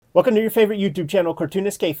Welcome to your favorite YouTube channel,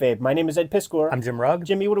 Cartoonist Kayfabe. My name is Ed Piskor. I'm Jim Rugg.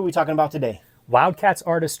 Jimmy, what are we talking about today? Wildcats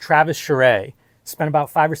artist Travis Charest spent about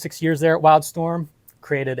 5 or 6 years there at Wildstorm,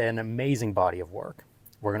 created an amazing body of work.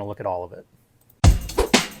 We're going to look at all of it.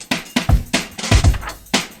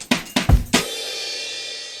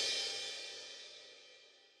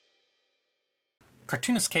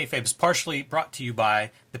 Cartoonist Kayfabe is partially brought to you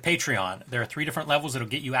by the Patreon. There are 3 different levels that'll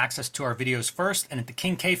get you access to our videos first, and at the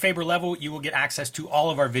King Kayfaber level, you will get access to all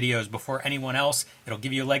of our videos before anyone else. It'll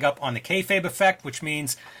give you a leg up on the Kayfabe effect, which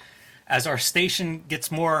means as our station gets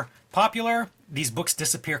more popular, these books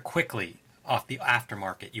disappear quickly off the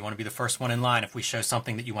aftermarket. You want to be the first one in line if we show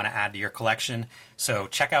something that you want to add to your collection. So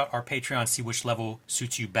check out our Patreon, see which level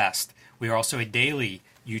suits you best. We are also a daily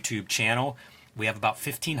YouTube channel. We have about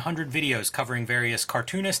 1,500 videos covering various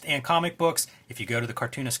cartoonist and comic books. If you go to the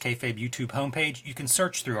Cartoonist Kayfabe YouTube homepage, you can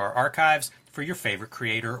search through our archives for your favorite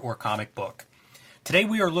creator or comic book. Today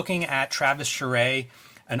we are looking at Travis Charest,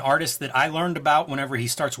 an artist that I learned about whenever he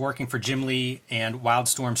starts working for Jim Lee and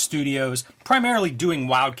Wildstorm Studios, primarily doing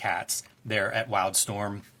Wildcats there at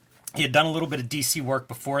Wildstorm. He had done a little bit of DC work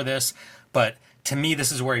before this, but to me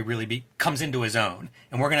this is where he really comes into his own.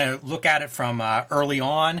 And we're going to look at it from early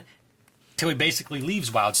on till he basically leaves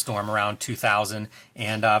Wildstorm around 2000.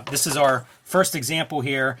 And this is our first example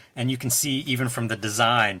here, and you can see even from the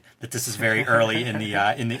design that this is very early in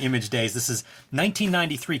the image days. This is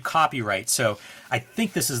 1993 copyright, so I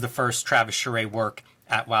think this is the first Travis Charest work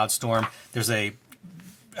at Wildstorm. There's a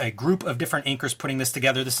group of different inkers putting this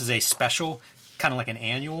together. This is a special, kind of like an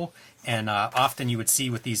annual, and often you would see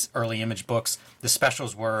with these early image books, the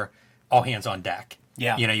specials were all hands on deck.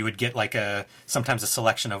 Yeah. You know, you would get like sometimes a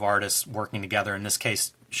selection of artists working together. In this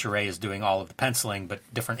case, Charest is doing all of the penciling, but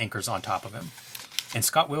different inkers on top of him. And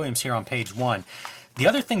Scott Williams here on page 1. The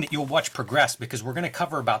other thing that you'll watch progress, because we're going to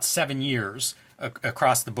cover about 7 years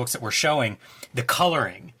across the books that we're showing, the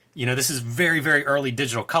coloring. You know, this is very, very early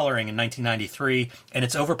digital coloring in 1993, and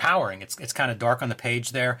it's overpowering. It's kind of dark on the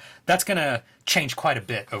page there. That's going to change quite a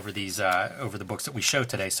bit over over the books that we show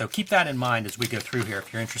today. So keep that in mind as we go through here.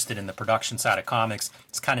 If you're interested in the production side of comics,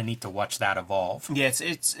 it's kind of neat to watch that evolve. Yeah,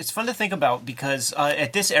 it's fun to think about because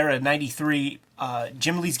at this era, 93,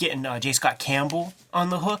 Jim Lee's getting J. Scott Campbell on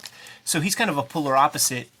the hook. So he's kind of a polar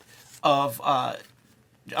opposite of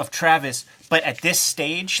Travis, but at this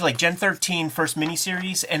stage, like Gen 13 first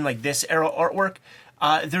miniseries and like this era artwork,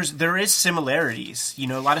 there is similarities. You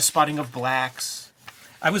know, a lot of spotting of blacks.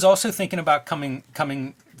 I was also thinking about coming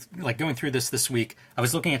like going through this week. I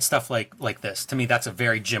was looking at stuff like this. To me, that's a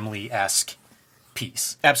very Jim Lee-esque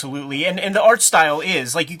piece. Absolutely, and the art style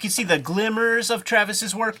is like you can see the glimmers of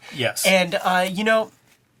Travis's work. Yes, and you know.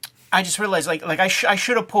 I just realized, like I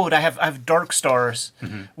should have pulled. I have Dark Stars,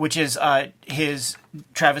 which is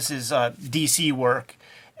Travis's DC work,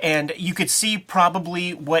 and you could see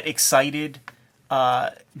probably what excited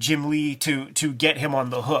Jim Lee to get him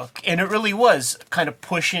on the hook, and it really was kind of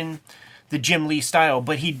pushing the Jim Lee style.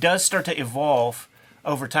 But he does start to evolve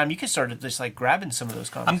over time. You can start just like grabbing some of those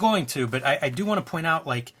comics. I'm going to, but I do want to point out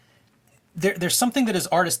like there's something that as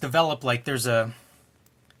artists develop. Like there's a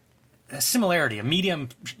similarity, a medium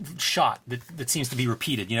shot that seems to be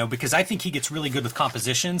repeated, you know, because I think he gets really good with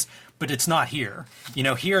compositions, but it's not here. You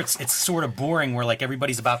know, here it's sort of boring where like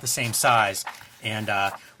everybody's about the same size, and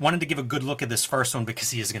wanted to give a good look at this first one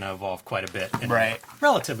because he is going to evolve quite a bit in a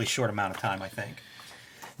relatively short amount of time, I think.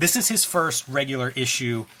 This is his first regular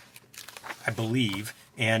issue, I believe,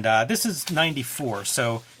 and this is 94,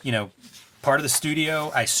 so, you know, part of the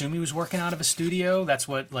studio. I assume he was working out of a studio. That's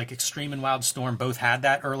what like Extreme and Wildstorm both had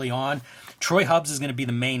that early on. Troy Hubbs is going to be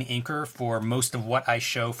the main inker for most of what I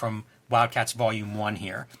show from Wildcats Volume 1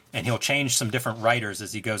 here. And he'll change some different writers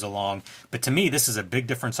as he goes along. But to me, this is a big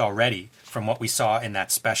difference already from what we saw in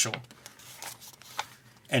that special.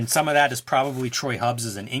 And some of that is probably Troy Hubbs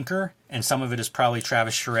as an inker, and some of it is probably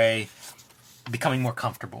Travis Charest becoming more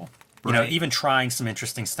comfortable. You know, even trying some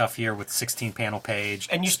interesting stuff here with 16-panel page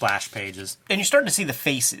and splash pages. And you're starting to see the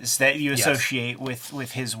faces that you associate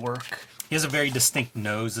with his work. He has a very distinct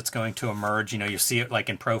nose that's going to emerge. You know, you see it like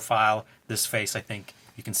in profile. This face, I think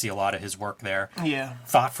you can see a lot of his work there. Yeah.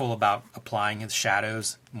 Thoughtful about applying his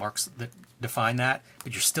shadows, marks that define that.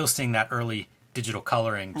 But you're still seeing that early digital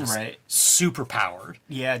coloring just super powered.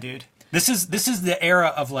 Yeah, dude. This is the era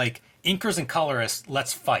of like, inkers and colorists,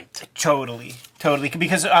 let's fight. Totally.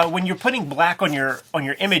 Because when you're putting black on your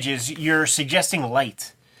images, you're suggesting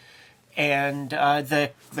light, and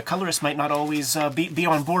the colorist might not always be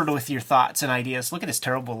on board with your thoughts and ideas. Look at this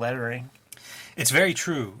terrible lettering. It's very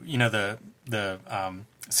true. You know, the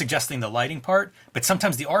suggesting the lighting part, but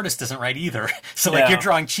sometimes the artist isn't right either. So like you're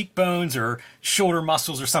drawing cheekbones or shoulder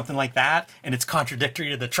muscles or something like that, and it's contradictory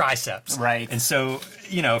to the triceps. Right. And so,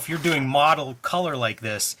 you know, if you're doing model color like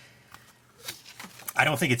this, I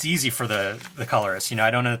don't think it's easy for the colorists. You know,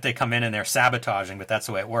 I don't know that they come in and they're sabotaging, but that's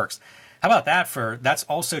the way it works. How about that that's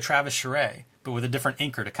also Travis Charest, but with a different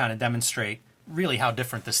inker to kind of demonstrate really how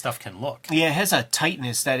different this stuff can look. Yeah, it has a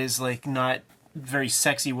tightness that is like not very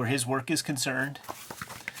sexy where his work is concerned.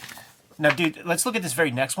 Now, dude, let's look at this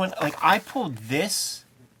very next one. Like, I pulled this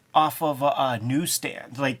off of a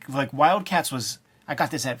newsstand. Like Wildcats was. I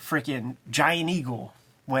got this at freaking Giant Eagle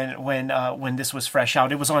when this was fresh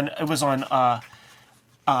out. It was on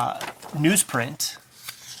newsprint,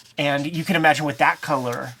 and you can imagine what that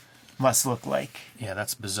color must look like. Yeah,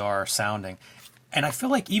 that's bizarre sounding. And I feel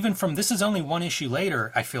like even from, this is only one issue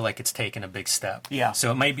later, I feel like it's taken a big step. Yeah.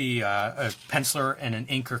 So it may be a penciler and an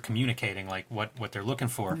inker communicating like what they're looking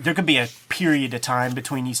for. There could be a period of time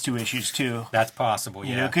between these two issues too. That's possible,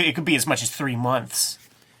 yeah. You know, it could be as much as 3 months.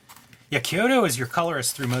 Yeah, Kyoto is your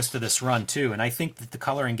colorist through most of this run too, and I think that the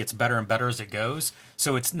coloring gets better and better as it goes.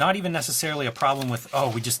 So it's not even necessarily a problem with,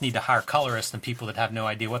 we just need to hire colorists and people that have no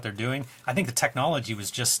idea what they're doing. I think the technology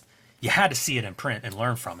was just, you had to see it in print and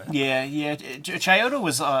learn from it. Yeah. Chiodo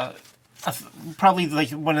was probably like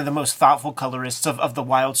one of the most thoughtful colorists of the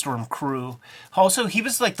Wildstorm crew. Also, he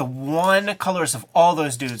was like the one colorist of all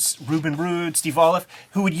those dudes, Ruben Rude, Steve Olive,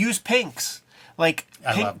 who would use pinks. Like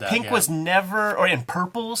pink was never, or in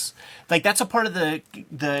purples. Like that's a part of the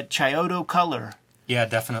Chiodo color. Yeah,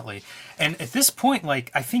 definitely. And at this point, like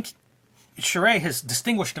I think Charest has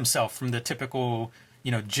distinguished himself from the typical,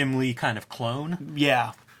 Jim Lee kind of clone.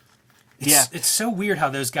 Yeah. It's so weird how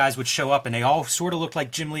those guys would show up and they all sort of looked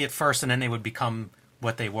like Jim Lee at first, and then they would become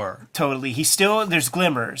what they were. Totally. There's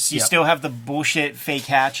glimmers. You still have the bullshit fake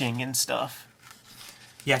hatching and stuff.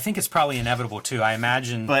 Yeah, I think it's probably inevitable too. I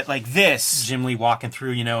imagine, but like this, Jim Lee walking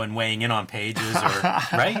through, and weighing in on pages, or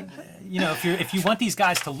right? If you want these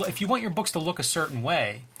guys to look, if you want your books to look a certain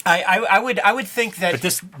way, I would think that. But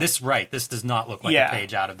this does not look like a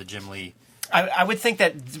page out of the Jim Lee. I would think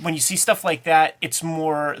that when you see stuff like that, it's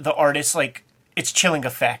more the artist, like it's chilling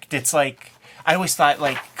effect. It's like I always thought,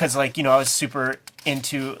 like, because I was super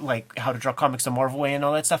into like how to draw comics the Marvel way and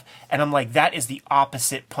all that stuff, and I'm like, that is the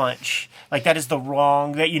opposite punch. Like that is the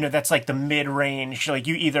wrong. That's like the mid range. Like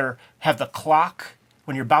you either have the clock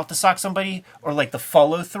when you're about to sock somebody, or like the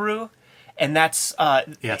follow through, and that's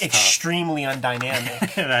extremely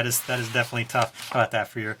undynamic. that is definitely tough. How about that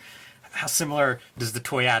for your? How similar does the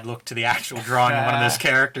toy ad look to the actual drawing of one of those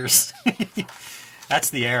characters? That's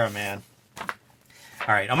the era, man.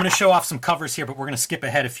 All right, I'm going to show off some covers here, but we're going to skip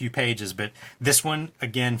ahead a few pages. But this one,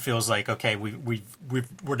 again, feels like, okay, we're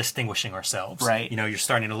distinguishing ourselves. Right. You're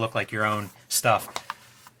starting to look like your own stuff.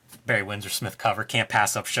 Barry Windsor Smith cover. Can't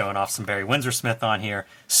pass up showing off some Barry Windsor Smith on here.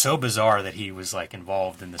 So bizarre that he was, like,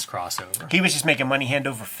 involved in this crossover. He was just making money hand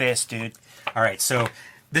over fist, dude. All right, so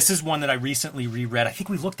this is one that I recently reread. I think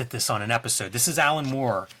we looked at this on an episode. This is Alan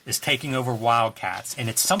Moore is taking over Wildcats, and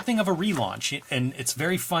it's something of a relaunch. And it's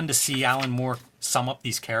very fun to see Alan Moore sum up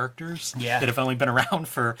these characters that have only been around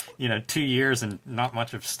for 2 years and not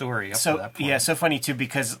much of story up to that point. Yeah, so funny too,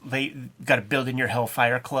 because they got to build in your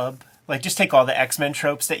Hellfire Club. Like, just take all the X-Men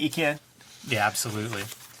tropes that you can. Yeah, absolutely.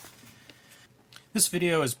 This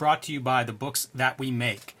video is brought to you by the books that we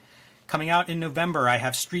make. Coming out in November, I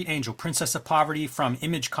have Street Angel, Princess of Poverty from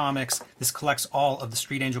Image Comics. This collects all of the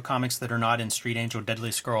Street Angel comics that are not in Street Angel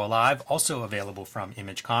Deadliest Girl Alive, also available from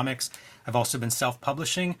Image Comics. I've also been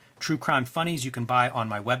self-publishing True Crime Funnies you can buy on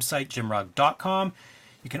my website, jimrugg.com.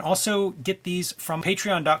 You can also get these from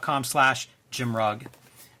patreon.com/jimrugg,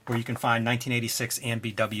 where you can find 1986 and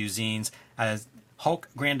BW zines. As Hulk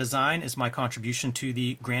Grand Design is my contribution to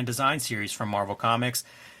the Grand Design series from Marvel Comics.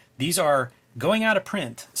 These are going out of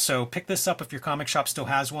print, so pick this up if your comic shop still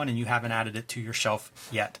has one and you haven't added it to your shelf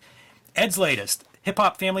yet. Ed's latest, Hip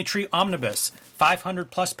Hop Family Tree Omnibus,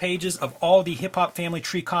 500 plus pages of all the Hip Hop Family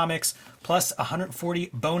Tree comics, plus 140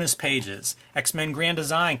 bonus pages. X-Men Grand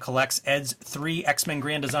Design collects Ed's 3 X-Men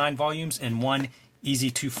Grand Design volumes in one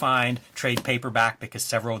easy-to-find trade paperback because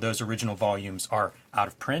several of those original volumes are out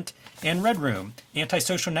of print. And Red Room,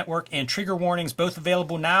 Antisocial Network, and Trigger Warnings, both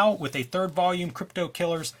available now with a 3rd volume, Crypto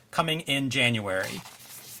Killers, coming in January.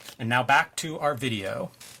 And now back to our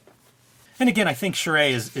video. And again, I think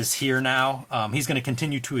Charest is here now. He's going to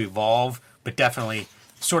continue to evolve, but definitely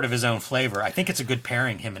sort of his own flavor. I think it's a good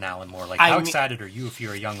pairing, him and Alan Moore. Like, how excited are you if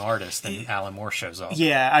you're a young artist and Alan Moore shows up?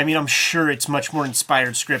 Yeah, I'm sure it's much more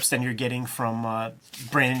inspired scripts than you're getting from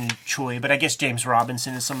Brandon Choi, but I guess James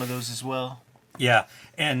Robinson is some of those as well. Yeah,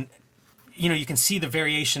 and you can see the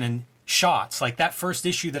variation in shots. Like that first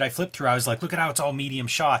issue that I flipped through, I was like, look at how it's all medium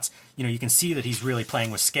shots. You can see that he's really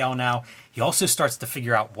playing with scale now. He also starts to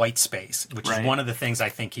figure out white space, which is one of the things I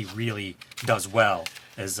think he really does well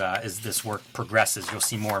as this work progresses. You'll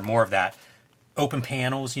see more and more of that. Open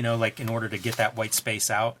panels, like in order to get that white space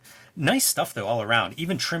out. Nice stuff though all around.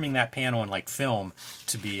 Even trimming that panel in like film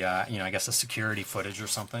to be, I guess a security footage or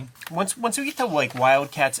something. Once we get to like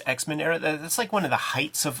Wildcats X-Men era, that's like one of the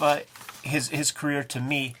heights of his career to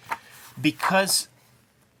me, because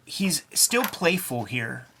he's still playful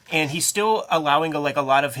here, and he's still allowing a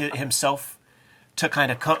lot of himself to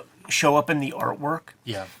kind of show up in the artwork.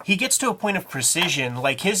 Yeah, he gets to a point of precision.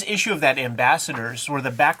 Like his issue of that Ambassadors, where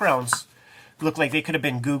the backgrounds look like they could have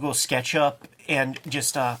been Google SketchUp and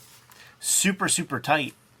just super, super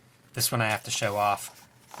tight. This one I have to show off,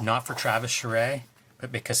 not for Travis Charest,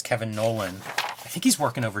 but because Kevin Nolan, I think he's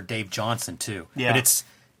working over Dave Johnson too. Yeah. But it's,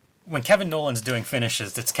 when Kevin Nolan's doing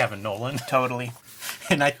finishes, it's Kevin Nolan. Totally.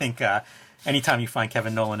 And I think anytime you find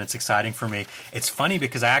Kevin Nolan, it's exciting for me. It's funny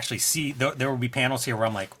because I actually see, there will be panels here where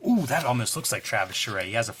I'm like, ooh, that almost looks like Travis Charest.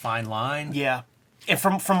 He has a fine line. Yeah. And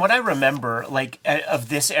from what I remember, like, of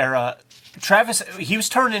this era, Travis, he was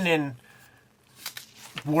turning in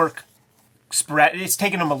work. It's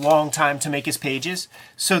taken him a long time to make his pages.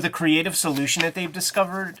 So the creative solution that they've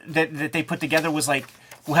discovered, that they put together, was like,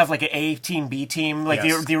 we'll have like an A team, B team. Like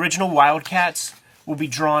the original Wildcats will be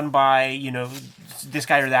drawn by, this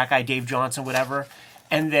guy or that guy, Dave Johnson, whatever.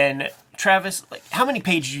 And then Travis, like, how many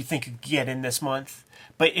pages do you think you could get in this month?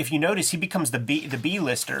 But if you notice, he becomes the B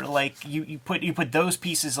lister. Like you put those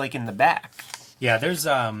pieces like in the back. Yeah, there's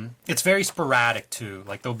it's very sporadic too.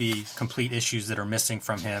 Like there'll be complete issues that are missing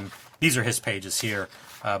from him. These are his pages here,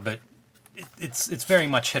 but it's very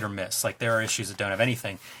much hit or miss. Like there are issues that don't have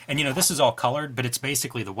anything. And this is all colored, but it's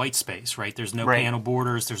basically the white space, right? There's no panel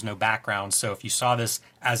borders, there's no background. So if you saw this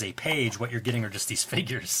as a page, what you're getting are just these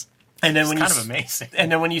figures. And then it's when kind of amazing.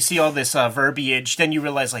 And then when you see all this verbiage, then you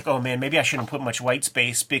realize like, oh man, maybe I shouldn't put much white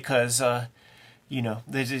space because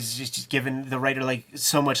this is just giving the writer like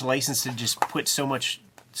so much license to just put so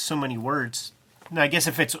many words. Now I guess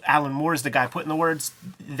if it's Alan Moore's the guy putting the words,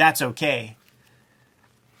 that's okay.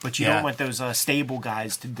 But you don't want those stable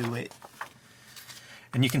guys to do it.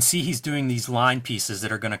 And you can see he's doing these line pieces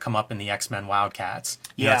that are going to come up in the X-Men Wildcats.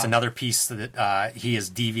 It's another piece that he has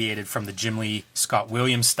deviated from the Jim Lee Scott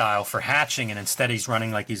Williams style for hatching, and instead he's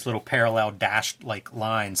running like these little parallel dashed like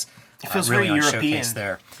lines. It feels really very on European, showcase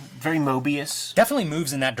there. Very Mobius. Definitely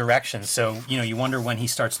moves in that direction. So you wonder when he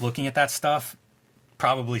starts looking at that stuff.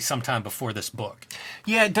 Probably sometime before this book.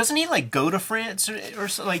 Yeah, doesn't he like go to France or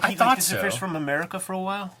so? Like he disappears from America for a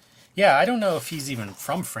while? Yeah, I don't know if he's even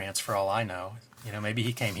from France for all I know. Maybe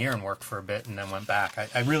he came here and worked for a bit and then went back.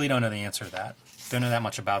 I really don't know the answer to that. Don't know that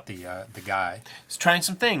much about the guy. He's trying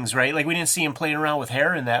some things, right? Like we didn't see him playing around with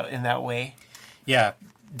hair in that way. Yeah,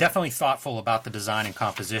 definitely thoughtful about the design and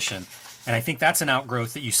composition. And I think that's an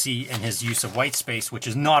outgrowth that you see in his use of white space, which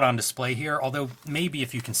is not on display here. Although maybe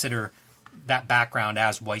if you consider that background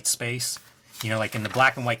as white space, like in the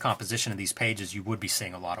black and white composition of these pages, you would be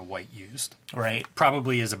seeing a lot of white used. Right.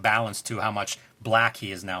 Probably as a balance to how much black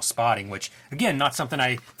he is now spotting, which, again, not something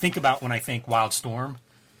I think about when I think Wildstorm.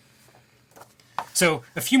 So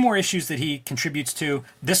a few more issues that he contributes to.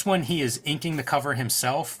 This one, he is inking the cover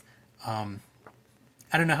himself.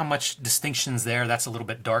 I don't know how much distinction's there. That's a little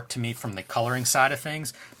bit dark to me from the coloring side of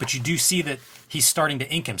things. But you do see that he's starting to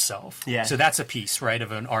ink himself. Yeah. So that's a piece, right,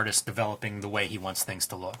 of an artist developing the way he wants things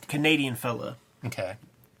to look. Canadian fella. Okay.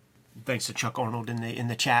 Thanks to Chuck Arnold in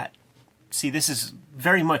the chat. See, this is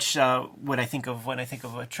very much what I think of when I think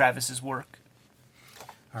of Travis's work.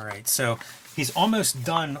 All right. So he's almost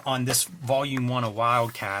done on this volume 1 of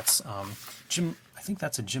Wildcats. Jim, I think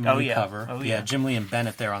that's a Jim Lee cover. Oh, yeah. Jim Lee and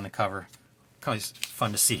Bennett there on the cover. Always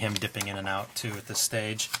fun to see him dipping in and out, too, at this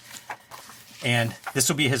stage. And this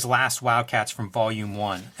will be his last Wildcats from Volume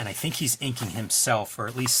 1. And I think he's inking himself, or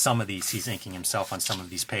at least some of these, he's inking himself on some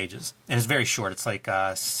of these pages. And it's very short. It's like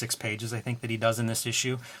 6 pages, I think, that he does in this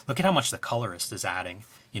issue. Look at how much the colorist is adding.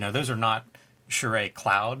 Those are not Charest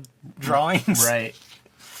cloud drawings. Right.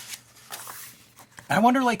 I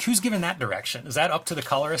wonder, who's given that direction? Is that up to the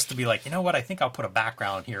colorist to be like, you know what, I think I'll put a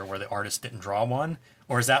background here where the artist didn't draw one?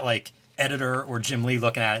 Or is that, editor or Jim Lee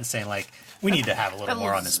looking at it and saying, we need to have a little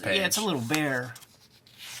more on this page? Yeah, it's a little bare.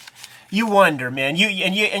 You wonder, man.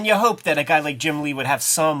 You hope that a guy like Jim Lee would have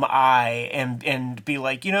some eye and be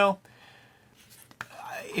like, if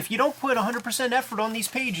you don't put 100% effort on these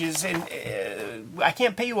pages, and I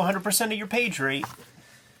can't pay you 100% of your page rate.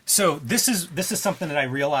 So this is something that I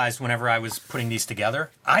realized whenever I was putting these together.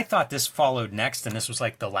 I thought this followed next, and this was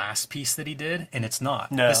like the last piece that he did, and it's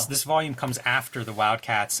not. No. This volume comes after the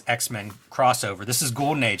Wildcats X-Men crossover. This is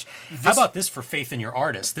Golden Age. How about this for faith in your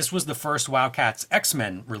artist? This was the first Wildcats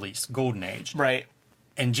X-Men release, Golden Age. Right.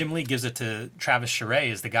 And Jim Lee gives it to Travis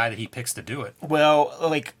Charest as the guy that he picks to do it. Well,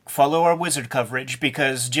 like, follow our Wizard coverage,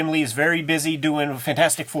 because Jim Lee is very busy doing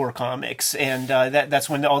Fantastic Four comics, and that's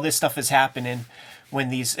when all this stuff is happening. When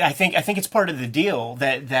these, I think it's part of the deal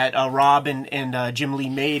that Rob and Jim Lee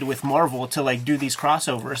made with Marvel to like do these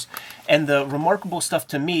crossovers. And the remarkable stuff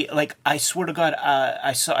to me, like, I swear to God,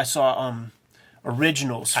 I saw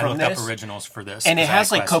originals from this. I looked up originals for this, and it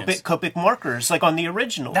has like questions. Copic markers, like on the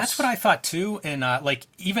originals. That's what I thought too, and like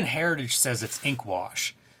even Heritage says it's ink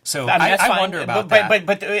wash. So I mean, I wonder about that.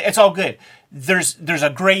 But it's all good. There's a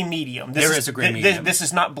gray medium. There is a gray medium. This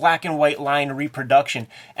is not black and white line reproduction,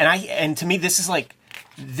 and to me this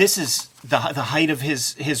is the height of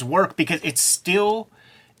his work, because it still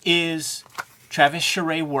is Travis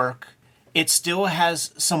Charest work. It still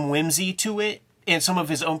has some whimsy to it and some of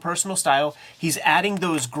his own personal style. He's adding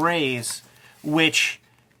those grays, which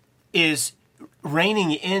is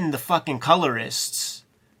reining in the fucking colorists,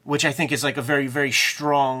 which I think is like a very, very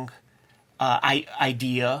strong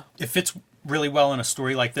idea. It fits really well in a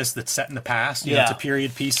story like this that's set in the past. You know, it's a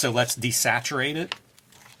period piece, so let's desaturate it.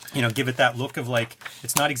 You know, give it that look of like,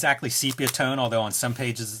 it's not exactly sepia tone, although on some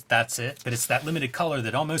pages that's it, but it's that limited color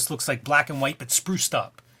that almost looks like black and white but spruced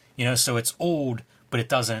up. You know, so it's old, but it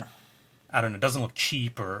doesn't, I don't know, it doesn't look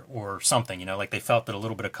cheap or something, you know, like they felt that a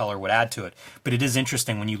little bit of color would add to it. But it is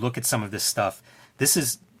interesting when you look at some of this stuff. This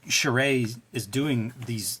is, Charest is doing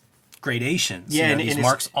these gradations, yeah, you know, these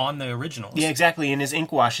marks on the originals. Yeah, exactly, in his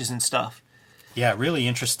ink washes and stuff. Yeah, really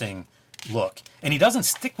interesting look. And he doesn't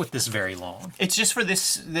stick with this very long. It's just for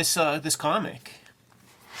this comic.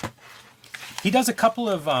 He does a couple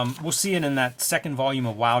of, we'll see it in that second volume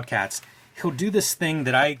of Wildcats. He'll do this thing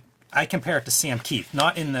that I compare it to Sam Keith,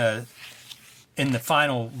 not in the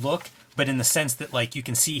final look, but in the sense that like you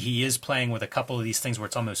can see he is playing with a couple of these things where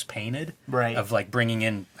it's almost painted, right? Of like bringing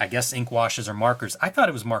in, I guess, ink washes or markers. I thought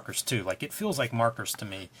it was markers too. Like it feels like markers to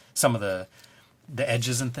me. Some of the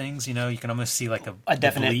edges and things, you know, you can almost see like a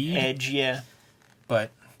definite bleed. Edge, yeah.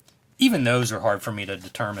 But even those are hard for me to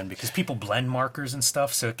determine because people blend markers and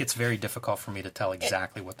stuff, so it gets very difficult for me to tell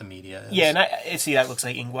exactly what the media is. Yeah, and I see that looks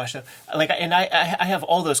like ink wash though. Like, and I have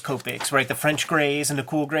all those Copics, right? The French grays and the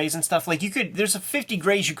cool grays and stuff. Like there's 50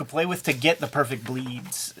 grays you could play with to get the perfect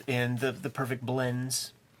bleeds and the perfect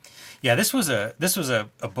blends. Yeah, this was a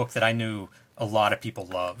book that I knew a lot of people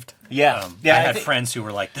loved. Yeah, I had friends who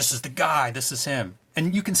were like, "This is the guy. This is him."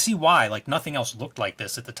 And you can see why. Like, nothing else looked like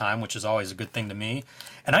this at the time, which is always a good thing to me.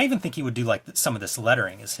 And I even think he would do, like, some of this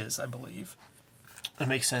lettering is his, I believe. That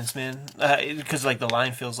makes sense, man. Because, like, the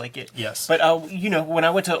line feels like it. Yes. But, you know, when I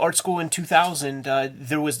went to art school in 2000,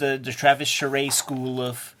 there was the Travis Charest school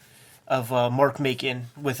of mark making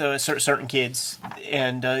with certain kids.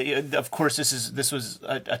 And, of course, this was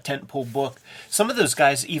a tentpole book. Some of those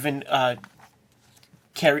guys even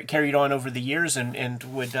carried on over the years and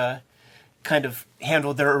would... kind of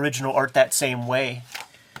handled their original art that same way.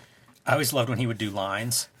 I always loved when he would do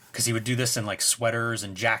lines, because he would do this in like sweaters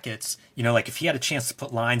and jackets. You know, like if he had a chance to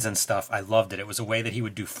put lines and stuff, I loved it. It was a way that he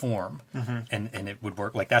would do form, and it would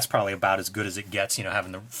work. Like that's probably about as good as it gets, you know,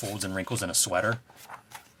 having the folds and wrinkles in a sweater.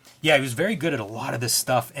 Yeah, he was very good at a lot of this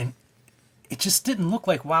stuff, and it just didn't look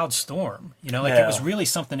like Wildstorm. You know, like it was really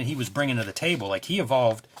something that he was bringing to the table. Like he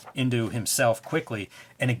evolved into himself quickly.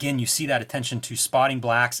 And again, you see that attention to spotting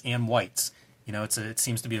blacks and whites. You know, it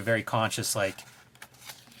seems to be a very conscious, like,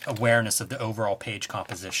 awareness of the overall page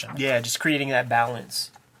composition. Yeah, just creating that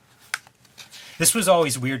balance. This was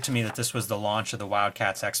always weird to me that this was the launch of the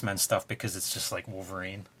Wildcats X-Men stuff because it's just like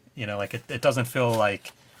Wolverine. You know, like it doesn't feel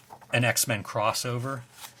like an X-Men crossover,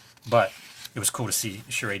 but it was cool to see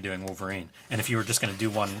Charest doing Wolverine. And if you were just going to do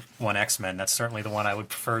one X-Men, that's certainly the one I would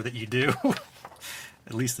prefer that you do,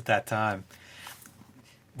 at least at that time.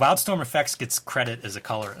 Wildstorm Effects gets credit as a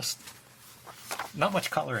colorist. Not much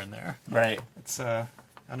color in there. Right. It's, I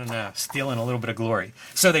don't know, stealing a little bit of glory.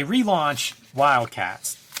 So they relaunch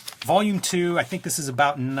Wildcats. Volume 2, I think this is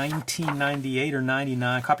about 1998 or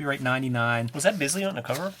 99, copyright 99. Was that Bisley on the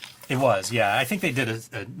cover? It was, yeah. I think they did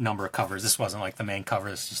a number of covers. This wasn't like the main cover.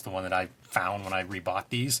 It's just the one that I found when I rebought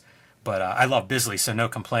these. But I love Bisley, so no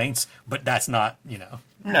complaints. But that's not, you know,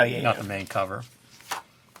 not the main cover.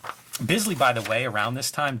 Bisley, by the way, around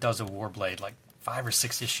this time does a Warblade, like 5 or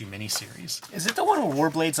 6 issue miniseries. Is it the one where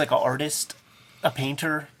Warblade's like an artist, a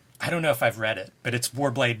painter? I don't know if I've read it, but it's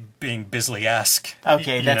Warblade being Bisley-esque.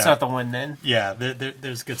 Okay, that's not the one then. Yeah,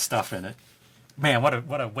 there's good stuff in it. Man,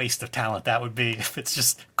 what a waste of talent that would be if it's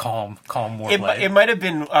just calm Warblade. It might have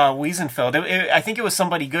been Wiesenfeld. I think it was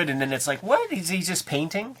somebody good, and then it's like, what? Is he just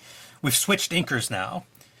painting? We've switched inkers now.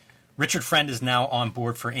 Richard Friend is now on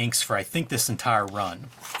board for inks for, I think, this entire run.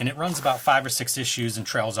 And it runs about 5 or 6 issues and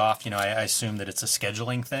trails off. I assume that it's a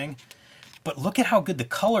scheduling thing. But look at how good the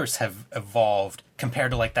colors have evolved compared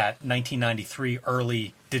to like that 1993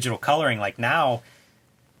 early digital coloring. Like now,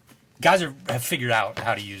 guys have figured out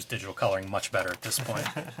how to use digital coloring much better at this point.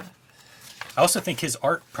 I also think his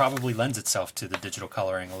art probably lends itself to the digital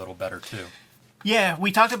coloring a little better too. Yeah,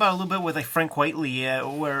 we talked about it a little bit with like Frank Whiteley,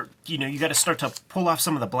 where you got to start to pull off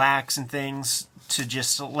some of the blacks and things to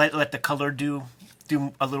just let the color do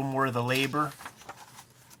a little more of the labor.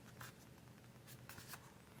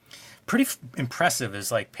 Pretty impressive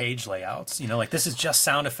is like page layouts. Like this is just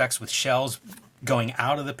sound effects with shells going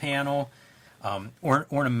out of the panel, or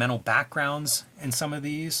ornamental backgrounds in some of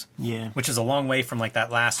these. Yeah, which is a long way from like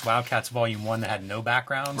that last Wildcats Volume 1 that had no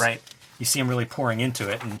backgrounds. Right. You see them really pouring into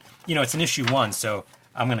it, and it's an issue 1, so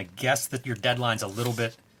I'm gonna guess that your deadline's a little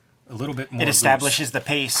bit more. It establishes the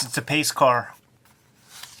pace. It's a pace car.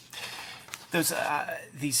 Those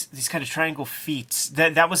these kind of triangle feet.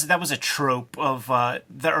 That was a trope of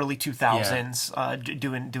the early 2000s.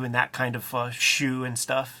 Doing that kind of shoe and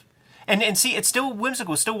stuff. And see, it's still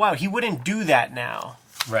whimsical. It's still wild. He wouldn't do that now.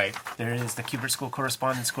 Right. There it is, the Kubert School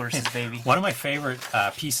correspondence courses, baby. One of my favorite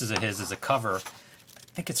pieces of his is a cover.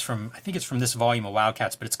 I think it's from this volume of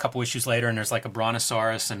Wildcats, but it's a couple issues later, and there's like a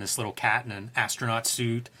brontosaurus and this little cat in an astronaut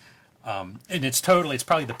suit. And it's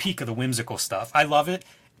probably the peak of the whimsical stuff. I love it.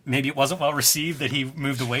 Maybe it wasn't well received that he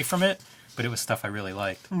moved away from it, but it was stuff I really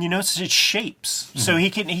liked. It's shapes. Mm-hmm. So he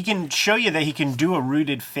can show you that he can do a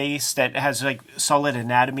rooted face that has like solid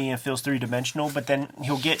anatomy and feels 3-dimensional, but then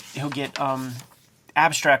he'll get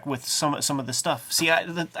abstract with some of the stuff. See,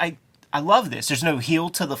 I love this. There's no heel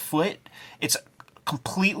to the foot. It's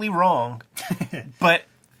completely wrong, but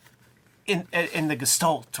in the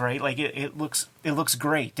gestalt, right? Like it looks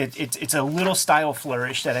great. It's a little style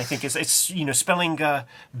flourish that I think it's spelling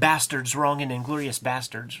bastards wrong in Inglorious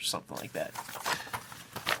Bastards or something like that.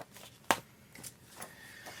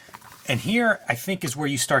 And here I think is where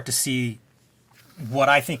you start to see what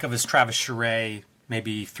I think of as Travis Charest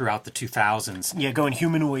maybe throughout the 2000s. Yeah, going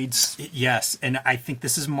humanoids. Yes, and I think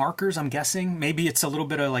this is markers, I'm guessing. Maybe it's a little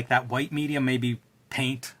bit of like that white medium, maybe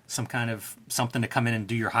paint, some kind of something to come in and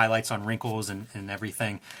do your highlights on wrinkles and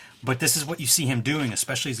everything. But this is what you see him doing,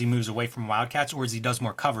 especially as he moves away from Wildcats or as he does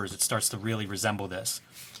more covers. It starts to really resemble this.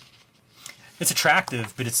 It's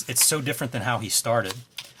attractive, but it's so different than how he started.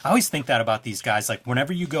 I always think that about these guys. Like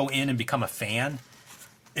whenever you go in and become a fan,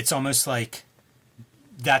 it's almost like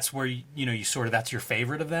that's where you sort of, that's your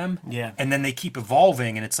favorite of them. Yeah. And then they keep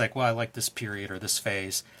evolving, and it's like, well, I like this period or this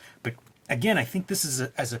phase. But again, I think this is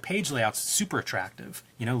as a page layout, super attractive.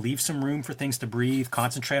 Leave some room for things to breathe.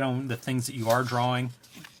 Concentrate on the things that you are drawing.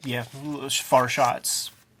 Yeah, far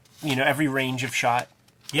shots. Every range of shot.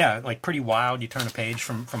 Yeah, like pretty wild. You turn a page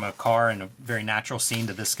from a car in a very natural scene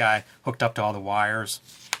to this guy hooked up to all the wires.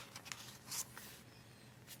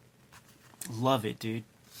 Love it, dude.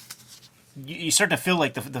 You start to feel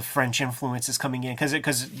like the French influence is coming in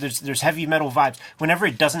because there's heavy metal vibes. Whenever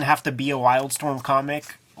it doesn't have to be a Wildstorm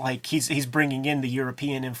comic, like he's bringing in the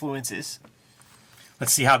European influences.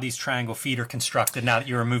 Let's see how these triangle feet are constructed now that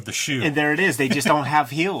you remove the shoe. And there it is. They just don't have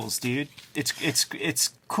heels, dude.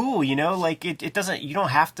 It's cool, Like it doesn't. You don't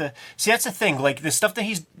have to. See, that's the thing. Like the stuff that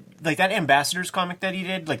he's like that Ambassadors comic that he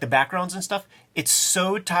did, like the backgrounds and stuff. It's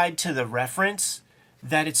so tied to the reference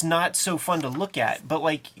that it's not so fun to look at. But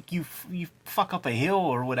like you fuck up a hill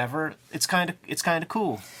or whatever, it's kind of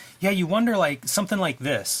cool. Yeah, you wonder like something like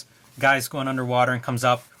this. Guy's going underwater and comes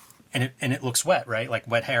up, and it looks wet, right? Like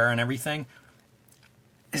wet hair and everything.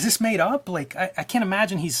 Is this made up? Like I can't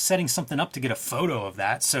imagine he's setting something up to get a photo of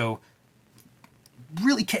that. So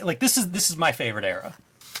really, like this is my favorite era,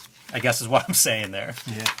 I guess is what I'm saying there.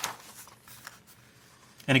 Yeah.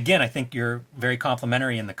 And again, I think you're very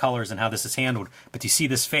complimentary in the colors and how this is handled. But you see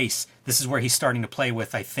this face. This is where he's starting to play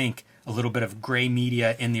with, I think, a little bit of gray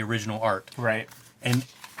media in the original art. Right. And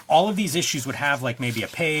all of these issues would have like maybe a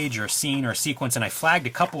page or a scene or a sequence, and I flagged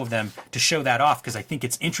a couple of them to show that off because I think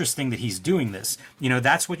it's interesting that he's doing this.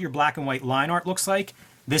 That's what your black and white line art looks like.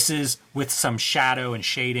 This is with some shadow and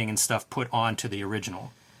shading and stuff put onto the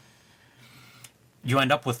original. You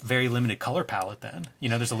end up with very limited color palette then.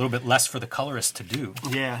 There's a little bit less for the colorist to do.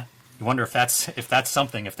 Yeah. You wonder if that's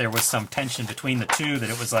something, if there was some tension between the two, that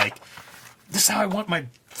it was like, this is how I want my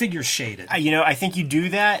figures shaded. I think you do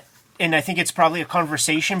that and I think it's probably a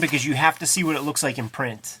conversation because you have to see what it looks like in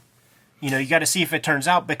print. You know, you got to see if it turns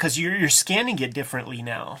out because you're scanning it differently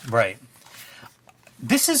now. Right.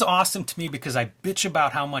 This is awesome to me because I bitch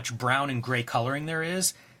about how much brown and gray coloring there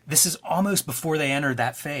is. This is almost before they enter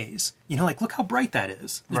that phase. You know, like, look how bright that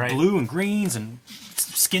is. There's right. Blue and greens, and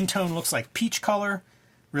skin tone looks like peach color.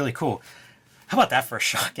 Really cool. How about that for a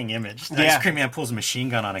shocking image? The Ice Cream Man pulls a machine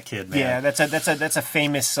gun on a kid, man. Yeah, that's a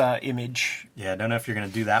famous image. Yeah, I don't know if you're going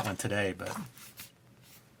to do that one today, but...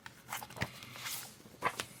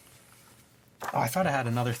 Oh, I thought I had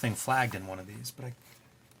another thing flagged in one of these, but I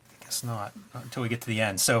guess not until we get to the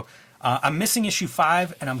end. So I'm missing issue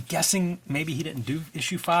 5, and I'm guessing maybe he didn't do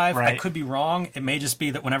issue 5. Right. I could be wrong. It may just be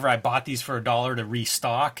that whenever I bought these for $1 to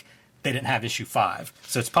restock, they didn't have issue 5.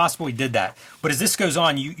 So it's possible he did that. But as this goes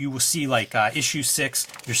on, you will see, like, issue 6,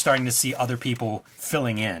 you're starting to see other people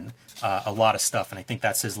filling in a lot of stuff, and I think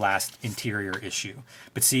that's his last interior issue.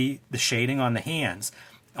 But see, the shading on the hands,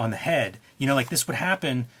 on the head, you know, like this would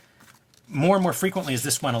happen more and more frequently as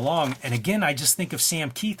this went along. And again, I just think of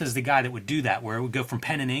Sam Keith as the guy that would do that, where it would go from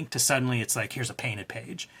pen and ink to suddenly it's like, here's a painted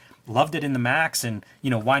page. Loved it in the Max, and, you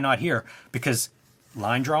know, why not here? Because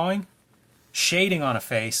line drawing, shading on a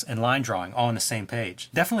face, and line drawing all on the same page.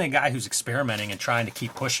 Definitely a guy who's experimenting and trying to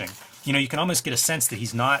keep pushing. You know, you can almost get a sense that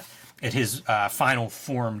he's not at his final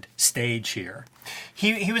formed stage here.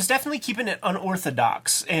 He was definitely keeping it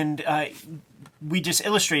unorthodox, and we just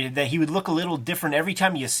illustrated that he would look a little different every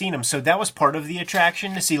time you seen him. So that was part of the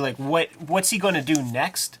attraction, to see like what's he going to do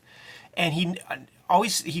next. And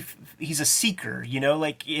he's a seeker, you know,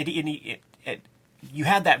 like you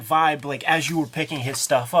had that vibe like as you were picking his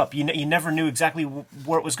stuff up. You never knew exactly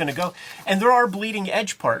where it was going to go. And there are bleeding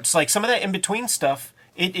edge parts, like some of that in between stuff.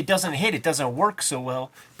 It doesn't hit, it doesn't work so well,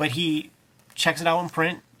 but he checks it out in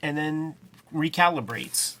print and then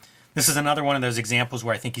recalibrates. This is another one of those examples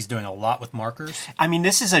where I think he's doing a lot with markers. I mean,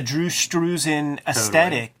 this is a Drew Struzan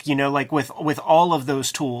aesthetic, totally. You know, like with all of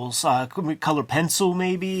those tools, color pencil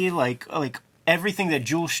maybe, like everything that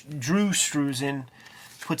Drew Struzan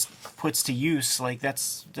puts to use. Like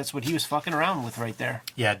that's what he was fucking around with right there.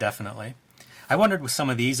 Yeah, definitely. I wondered with some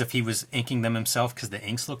of these if he was inking them himself because the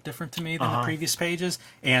inks look different to me than the previous pages.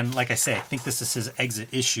 And like I say, I think this is his exit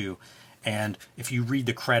issue. And if you read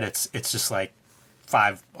the credits, it's just like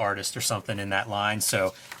 5 artists or something in that line.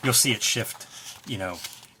 So you'll see it shift, you know,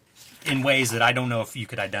 in ways that I don't know if you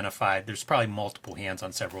could identify. There's probably multiple hands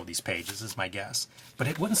on several of these pages is my guess. But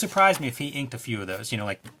it wouldn't surprise me if he inked a few of those. You know,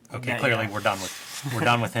 like, okay, clearly we're done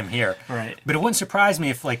with him here. Right. But it wouldn't surprise me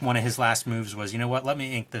if like one of his last moves was, you know what, let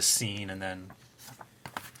me ink this scene and then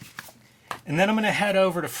I'm going to head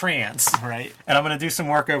over to France. Right. And I'm going to do some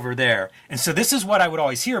work over there. And so this is what I would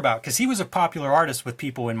always hear about, because he was a popular artist with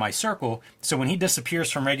people in my circle. So when he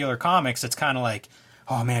disappears from regular comics, it's kind of like,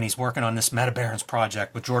 oh man, he's working on this Meta Barons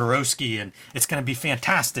project with Jodorowsky, and it's going to be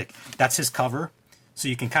fantastic. That's his cover. So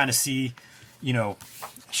you can kind of see, you know,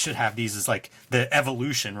 I should have these as like the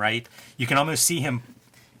evolution, right? You can almost see him.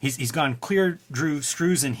 He's gone clear Drew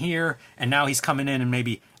Struzan here, and now he's coming in and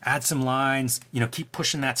maybe add some lines, you know, keep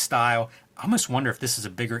pushing that style. I almost wonder if this is a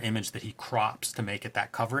bigger image that he crops to make it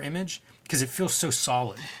that cover image, because it feels so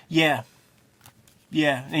solid. Yeah.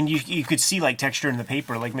 Yeah, and you could see like texture in the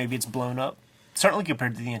paper, like maybe it's blown up. Certainly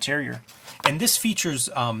compared to the interior. And this features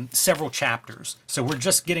several chapters, so we're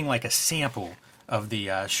just getting like a sample of the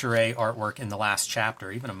Charest artwork in the last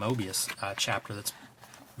chapter, even a Mobius chapter that's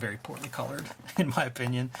very poorly colored, in my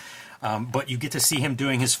opinion. But you get to see him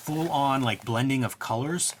doing his full-on like blending of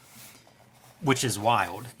colors, which is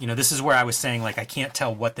wild. You know, this is where I was saying, like, I can't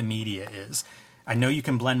tell what the media is. I know you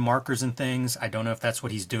can blend markers and things. I don't know if that's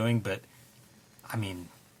what he's doing, but, I mean,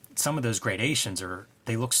 some of those gradations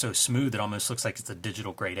they look so smooth, it almost looks like it's a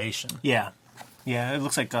digital gradation. Yeah. Yeah, it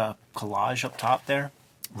looks like a collage up top there.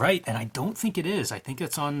 Right, and I don't think it is. I think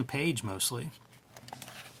it's on the page mostly.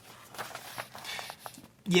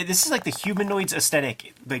 Yeah, this is like the humanoids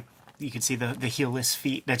aesthetic, like, you can see the heelless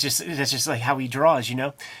feet. That's just like how he draws, you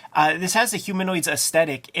know. This has the humanoids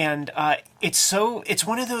aesthetic, and it's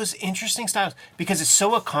one of those interesting styles because it's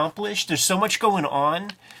so accomplished. There's so much going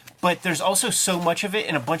on, but there's also so much of it,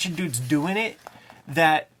 and a bunch of dudes doing it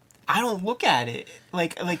that I don't look at it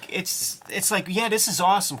like it's like, yeah, this is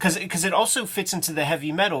awesome because it also fits into the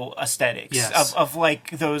heavy metal aesthetics. Yes. of like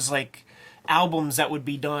those like albums that would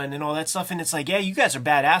be done and all that stuff, and it's like, yeah, you guys are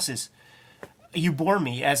badasses. You bore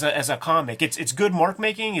me as a comic. It's good mark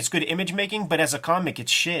making, it's good image making, but as a comic,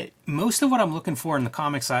 it's shit. Most of what I'm looking for in the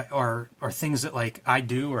comics are things that like I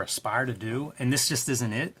do or aspire to do, and this just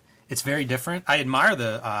isn't it. It's very different. I admire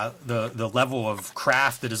the level of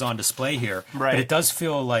craft that is on display here. Right. But it does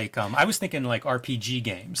feel like I was thinking like RPG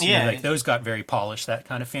games. You know, like those got very polished, that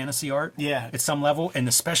kind of fantasy art. Yeah. At some level, and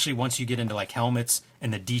especially once you get into like helmets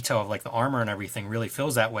and the detail of like the armor and everything really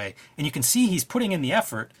feels that way. And you can see he's putting in the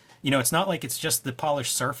effort. You know, it's not like it's just the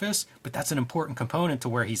polished surface, but that's an important component to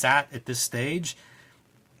where he's at this stage.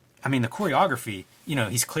 I mean, the choreography, you know,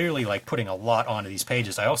 he's clearly like putting a lot onto these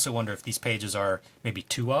pages. I also wonder if these pages are maybe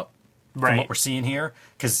 2 up. From what we're seeing here,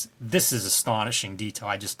 because this is astonishing detail.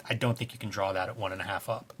 I don't think you can draw that at 1.5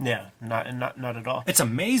 up. Yeah, not at all. It's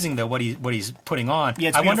amazing though what he's putting on. Yeah,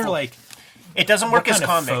 it's I beautiful. wonder like it doesn't work as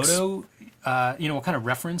kind comics. Of photo, you know, what kind of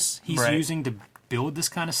reference he's using to build this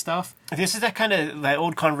kind of stuff. This is that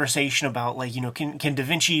old conversation about like, you know, can Da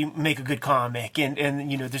Vinci make a good comic,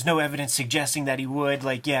 and you know, there's no evidence suggesting that he would.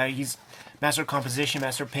 Like, yeah, he's master of composition,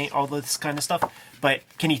 master of paint, all this kind of stuff, but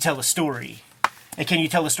can he tell a story? And can you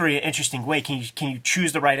tell a story in an interesting way? Can you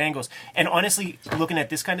choose the right angles? And honestly, looking at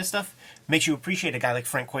this kind of stuff makes you appreciate a guy like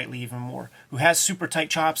Frank Quitely even more, who has super tight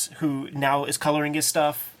chops, who now is coloring his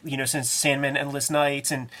stuff, you know, since Sandman Endless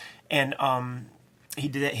Nights, and he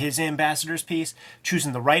did his Ambassadors piece,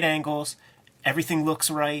 choosing the right angles. Everything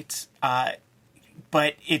looks right,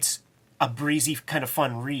 but it's a breezy kind of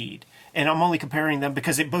fun read. And I'm only comparing them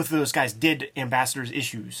because both of those guys did Ambassadors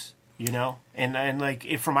issues. You know, and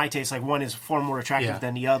like for my taste, like one is far more attractive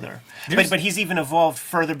than the other. But he's even evolved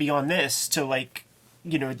further beyond this to like,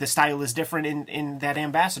 you know, the style is different in that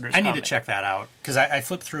Ambassadors. I need to check that out because I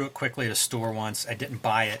flipped through it quickly at a store once. I didn't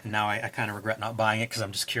buy it, and now I kind of regret not buying it because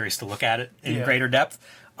I'm just curious to look at it in greater depth.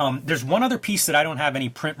 There's one other piece that I don't have any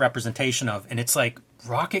print representation of, and it's like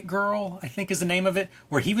Rocket Girl, I think is the name of it,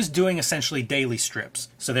 where he was doing essentially daily strips.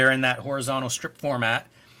 So they're in that horizontal strip format.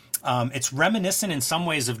 It's reminiscent in some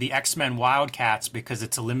ways of the X-Men Wildcats because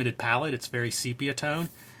it's a limited palette. It's very sepia tone.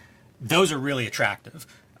 Those are really attractive.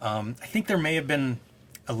 I think there may have been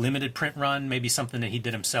a limited print run, maybe something that he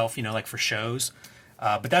did himself, you know, like for shows.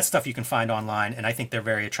 But that's stuff you can find online, and I think they're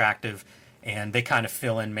very attractive, and they kind of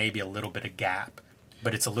fill in maybe a little bit of gap.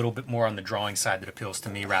 But it's a little bit more on the drawing side that appeals to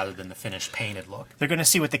me rather than the finished painted look. They're going to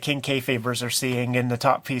see what the King Kayfabers are seeing in the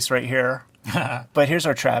top piece right here. But here's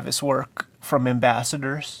our Travis work from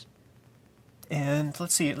Ambassadors. And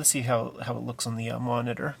let's see how it looks on the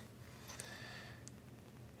monitor.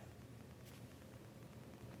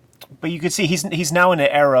 But you can see he's now in an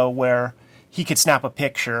era where he could snap a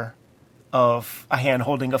picture of a hand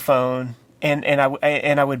holding a phone, and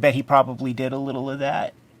I would bet he probably did a little of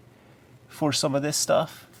that for some of this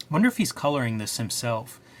stuff. Wonder if he's coloring this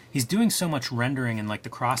himself. He's doing so much rendering and like the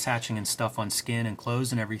cross hatching and stuff on skin and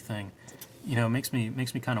clothes and everything. You know, it makes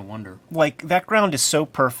me kind of wonder. Like that ground is so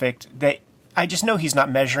perfect that I just know he's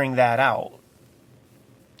not measuring that out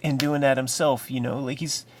and doing that himself, you know. Like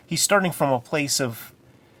he's starting from a place of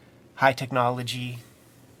high technology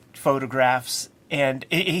photographs, and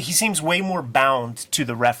he seems way more bound to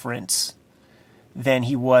the reference than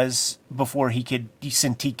he was before he could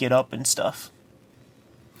Cintiq it up and stuff.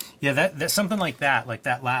 Yeah, that something like that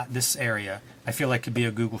this area, I feel like could be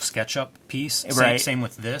a Google SketchUp piece. Right. Same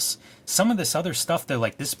with this. Some of this other stuff though,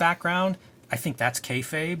 like this background, I think that's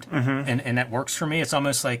kayfabed, and that works for me. It's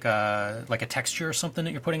almost like a texture or something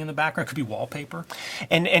that you're putting in the background. It could be wallpaper.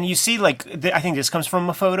 And you see, like, I think this comes from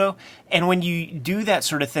a photo, and when you do that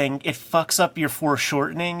sort of thing, it fucks up your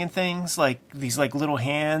foreshortening and things, like these like little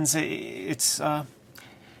hands. It's I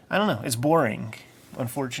don't know, it's boring,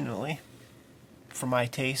 unfortunately, for my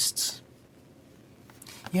tastes.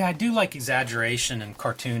 Yeah, I do like exaggeration and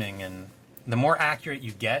cartooning, and the more accurate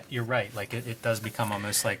you get, you're right. Like it does become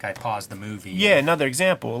almost like I paused the movie. Yeah, another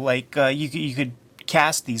example. Like you could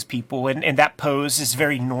cast these people, and that pose is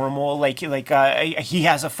very normal. Like he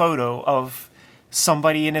has a photo of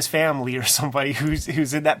somebody in his family or somebody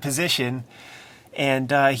who's in that position,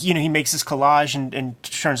 and he makes his collage and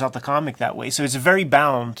turns out the comic that way. So it's very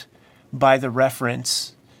bound by the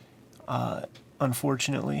reference,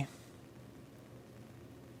 unfortunately.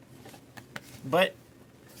 But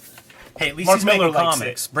hey, at least Mark he's making Miller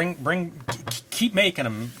likes comics. Keep making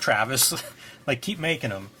them, Travis. Like keep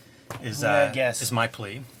making them is my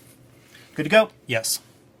plea. Good to go. Yes.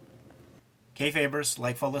 Kayfabers,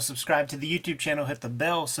 like, follow, subscribe to the YouTube channel, hit the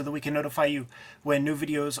bell so that we can notify you when new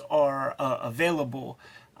videos are available.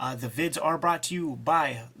 The vids are brought to you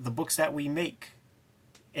by the books that we make,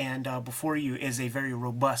 and before you is a very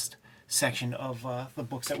robust section of the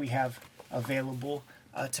books that we have available.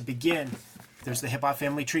 To begin, there's the Hip Hop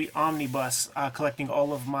Family Tree Omnibus, collecting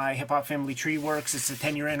all of my Hip Hop Family Tree works. It's the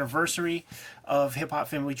 10-year anniversary of Hip Hop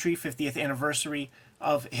Family Tree, 50th anniversary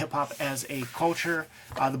of hip hop as a culture.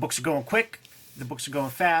 The books are going quick. The books are going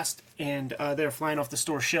fast, and they're flying off the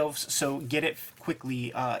store shelves, so get it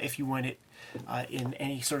quickly if you want it in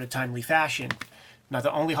any sort of timely fashion. Now,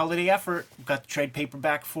 the only holiday effort, we've got the trade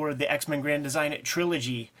paperback for the X-Men Grand Design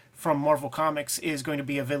Trilogy from Marvel Comics is going to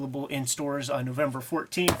be available in stores on November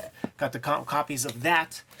 14th. Got the copies of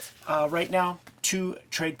that right now. 2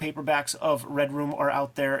 trade paperbacks of Red Room are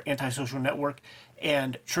out there, Antisocial Network,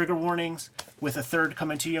 and Trigger Warnings, with a third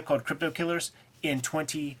coming to you called Crypto Killers in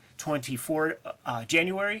 2024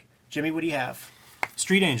 January. Jimmy, what do you have?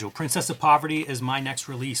 Street Angel, Princess of Poverty is my next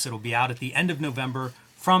release. It'll be out at the end of November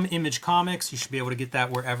from Image Comics. You should be able to get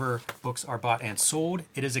that wherever books are bought and sold.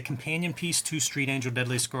 It is a companion piece to Street Angel,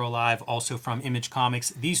 Deadliest Girl Alive, also from Image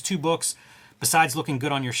Comics. These 2 books, besides looking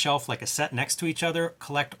good on your shelf like a set next to each other,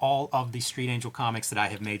 collect all of the Street Angel comics that I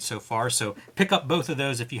have made so far. So pick up both of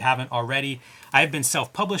those if you haven't already. I have been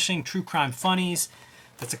self-publishing True Crime Funnies.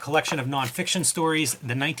 That's a collection of nonfiction stories.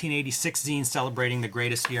 The 1986 zine celebrating the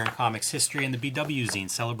greatest year in comics history, and the BW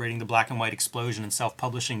zine celebrating the black and white explosion and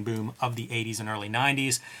self-publishing boom of the 80s and early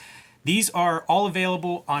 90s. These are all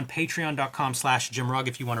available on patreon.com/JimRugg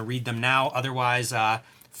if you want to read them now. Otherwise,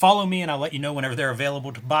 follow me and I'll let you know whenever they're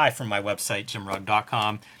available to buy from my website,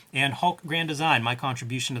 jimrugg.com. And Hulk Grand Design, my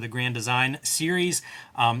contribution to the Grand Design series.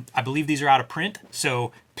 I believe these are out of print,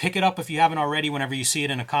 so pick it up if you haven't already whenever you see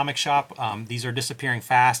it in a comic shop. These are disappearing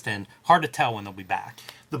fast and hard to tell when they'll be back.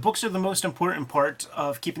 The books are the most important part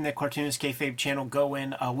of keeping the Cartoonist Kayfabe channel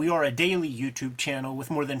going. We are a daily YouTube channel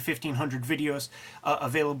with more than 1,500 videos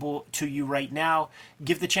available to you right now.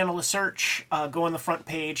 Give the channel a search. Go on the front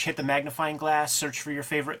page, hit the magnifying glass, search for your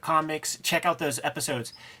favorite comics. Check out those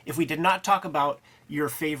episodes. If we did not talk about your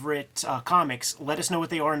favorite comics, let us know what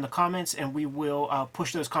they are in the comments, and we will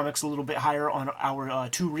push those comics a little bit higher on our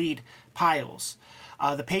to-read piles.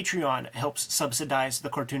 The Patreon helps subsidize the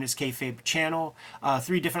Cartoonist Kayfabe channel.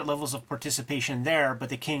 3 different levels of participation there, but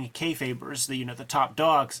the King Kayfabers, the top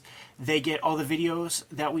dogs, they get all the videos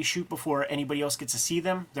that we shoot before anybody else gets to see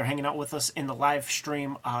them. They're hanging out with us in the live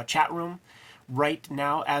stream chat room right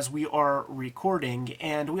now as we are recording,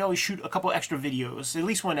 and we always shoot a couple extra videos, at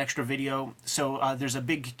least 1 extra video, so there's a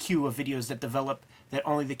big queue of videos that develop that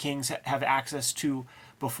only the Kings have access to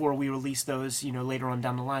before we release those, later on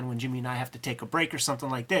down the line when Jimmy and I have to take a break or something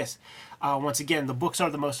like this. Once again, the books are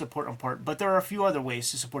the most important part, but there are a few other ways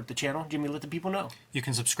to support the channel. Jimmy, let the people know. You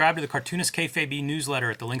can subscribe to the Cartoonist Kayfabe newsletter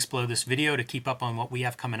at the links below this video to keep up on what we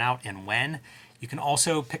have coming out and when. You can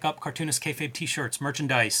also pick up Cartoonist Kayfabe t-shirts,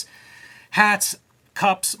 merchandise, hats,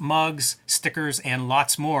 cups, mugs, stickers, and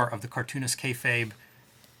lots more of the Cartoonist Kayfabe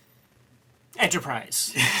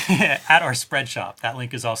Enterprise at our spread shop. That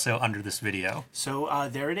link is also under this video. So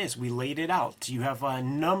there it is. We laid it out. You have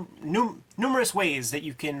numerous ways that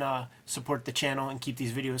you can support the channel and keep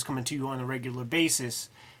these videos coming to you on a regular basis.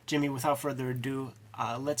 Jimmy, without further ado,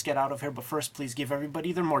 let's get out of here. But first, please give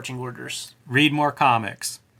everybody their marching orders. Read more comics.